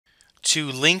To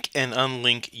link and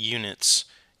unlink units,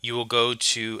 you will go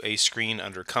to a screen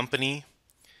under Company,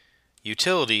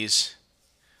 Utilities,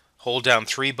 hold down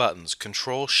three buttons,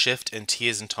 Control, Shift, and T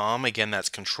as in Tom. Again, that's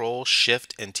Control,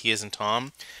 Shift, and T as in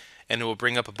Tom. And it will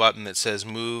bring up a button that says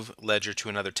Move Ledger to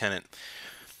another tenant.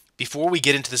 Before we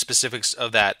get into the specifics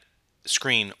of that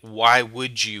screen, why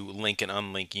would you link and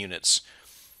unlink units?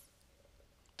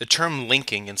 The term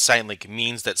linking in SiteLink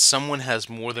means that someone has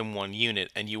more than one unit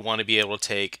and you want to be able to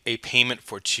take a payment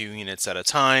for 2 units at a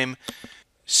time,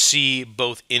 see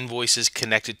both invoices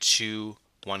connected to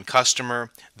one customer.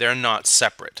 They're not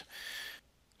separate.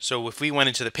 So if we went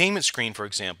into the payment screen, for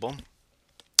example,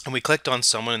 and we clicked on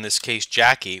someone, in this case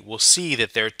Jackie, we'll see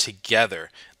that they're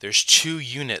together. There's 2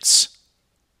 units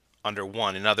under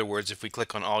one. In other words, if we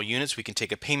click on all units, we can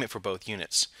take a payment for both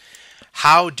units.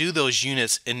 How do those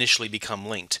units initially become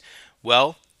linked?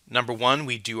 Well, number one,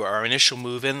 we do our initial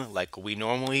move-in like we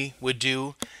normally would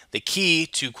do. The key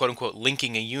to quote-unquote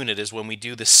linking a unit is when we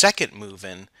do the second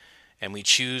move-in and we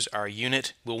choose our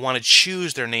unit, we'll want to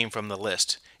choose their name from the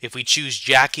list. If we choose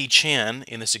Jackie Chan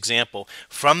in this example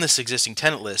from this existing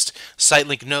tenant list,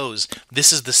 SiteLink knows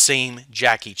this is the same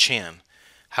Jackie Chan.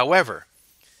 However,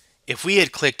 if we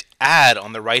had clicked Add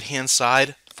on the right-hand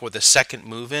side for the second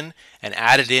move-in and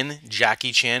added in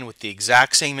Jackie Chan with the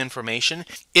exact same information,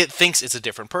 it thinks it's a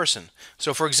different person.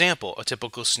 So for example, a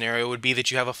typical scenario would be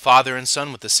that you have a father and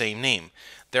son with the same name.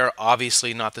 They're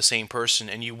obviously not the same person,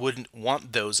 and you wouldn't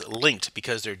want those linked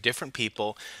because they're different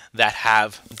people that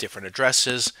have different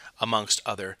addresses, amongst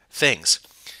other things.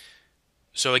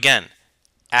 So again,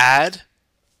 add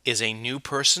is a new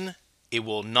person. It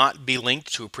will not be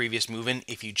linked to a previous move-in.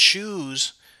 If you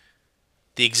choose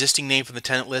the existing name from the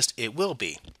tenant list, it will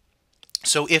be.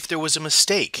 So if there was a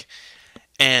mistake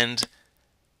and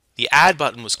the add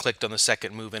button was clicked on the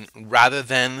second move-in rather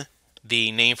than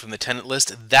the name from the tenant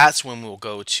list, that's when we'll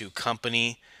go to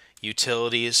Company,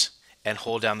 Utilities, and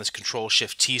hold down this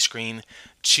Control-Shift-T screen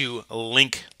to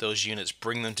link those units,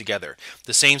 bring them together.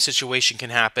 The same situation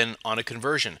can happen on a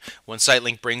conversion. When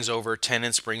SiteLink brings over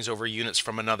tenants, brings over units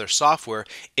from another software,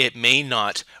 it may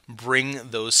not bring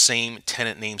those same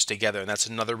tenant names together, and that's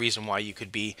another reason why you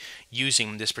could be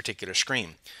using this particular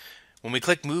screen. When we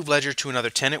click Move Ledger to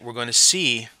another tenant, we're going to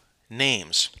see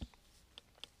names.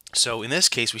 So in this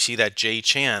case, we see that J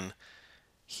Chan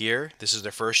here. This is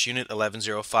their first unit,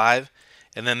 1105.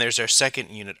 And then there's our second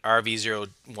unit,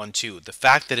 RV012. The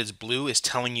fact that it's blue is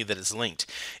telling you that it's linked.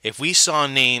 If we saw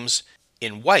names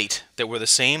in white that were the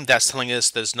same, that's telling us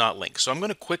that it's not linked. So I'm going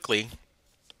to quickly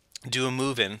do a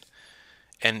move-in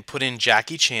and put in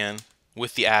Jackie Chan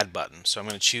with the add button. So I'm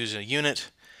going to choose a unit,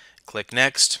 click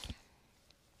Next,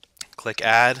 click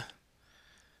Add.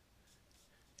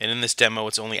 And in this demo,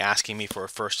 it's only asking me for a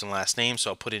first and last name,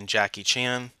 so I'll put in Jackie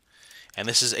Chan. And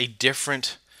this is a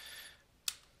different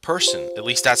person. At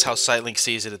least that's how SiteLink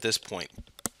sees it at this point.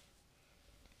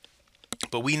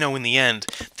 But we know in the end,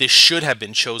 this should have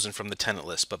been chosen from the tenant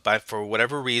list. But for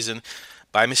whatever reason,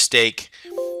 by mistake,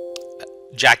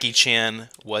 Jackie Chan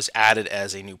was added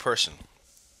as a new person.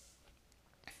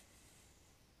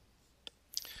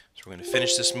 So we're going to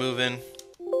finish this move-in.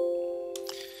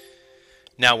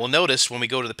 Now we'll notice when we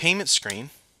go to the payment screen,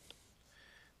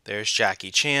 there's Jackie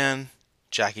Chan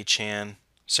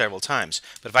several times.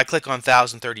 But if I click on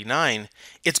 1039,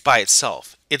 it's by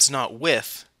itself. It's not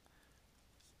with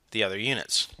the other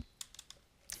units.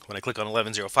 When I click on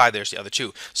 1105, there's the other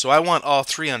 2. So I want all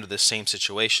 3 under this same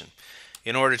situation.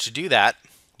 In order to do that,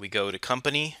 we go to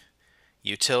Company,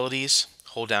 Utilities,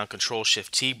 hold down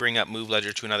Control-Shift-T, bring up Move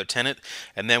Ledger to another tenant,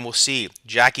 and then we'll see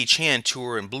Jackie Chan, 2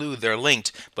 are in blue, they're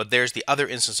linked, but there's the other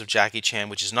instance of Jackie Chan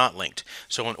which is not linked.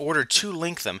 So in order to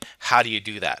link them, how do you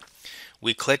do that?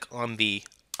 We click on the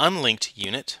unlinked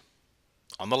unit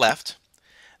on the left,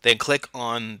 then click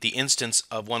on the instance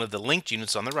of one of the linked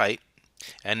units on the right,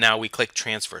 and now we click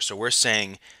Transfer. So we're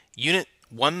saying unit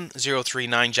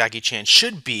 1039 Jackie Chan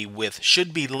should be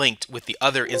linked with the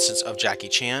other instance of Jackie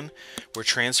Chan. We're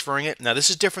transferring it. Now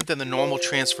this is different than the normal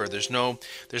transfer. There's no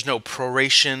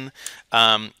proration.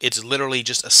 It's literally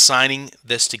just assigning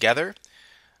this together.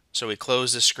 So we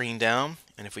close this screen down,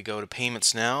 and if we go to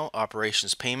Payments Now,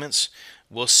 Operations Payments,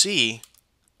 we'll see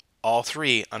all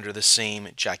 3 under the same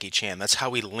Jackie Chan. That's how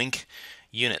we link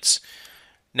units.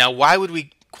 Now why would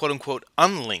we quote-unquote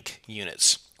unlink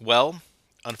units? Well,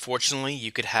 unfortunately,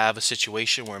 you could have a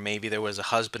situation where maybe there was a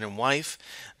husband and wife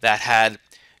that had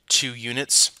 2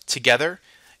 units together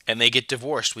and they get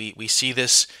divorced. We see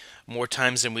this more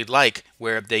times than we'd like,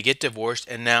 where they get divorced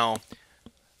and now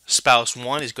spouse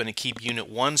 1 is going to keep unit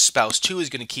 1, spouse 2 is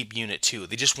going to keep unit 2.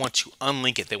 They just want to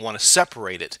unlink it. They want to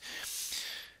separate it.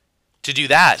 To do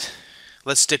that,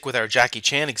 let's stick with our Jackie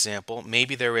Chan example.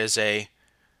 Maybe there is a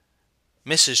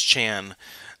Mrs. Chan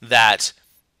that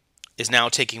is now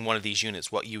taking one of these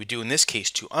units. What you would do in this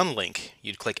case to unlink,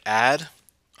 you'd click Add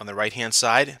on the right hand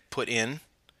side, I'll put in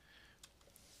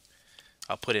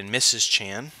Mrs.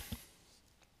 Chan.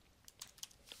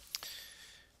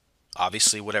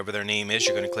 Obviously, whatever their name is,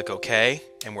 you're going to click OK,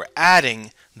 and we're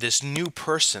adding this new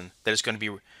person that is going to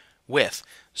be with.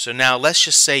 So now let's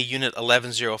just say unit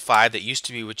 1105 that used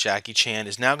to be with Jackie Chan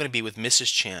is now going to be with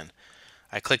Mrs. Chan.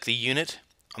 I click the unit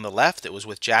on the left that was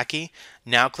with Jackie.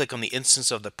 Now click on the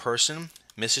instance of the person,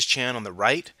 Mrs. Chan, on the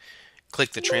right.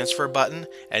 Click the transfer button,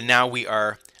 and now we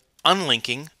are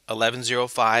unlinking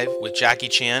 1105 with Jackie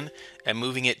Chan and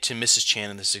moving it to Mrs.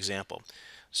 Chan in this example.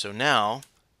 So now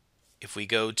if we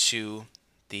go to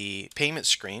the payment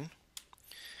screen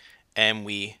and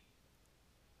we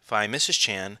find Mrs.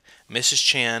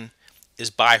 Chan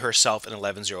is by herself in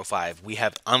 1105. We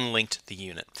have unlinked the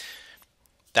unit.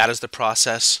 That is the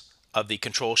process of the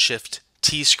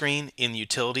Control-Shift-T screen in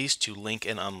Utilities to link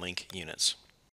and unlink units.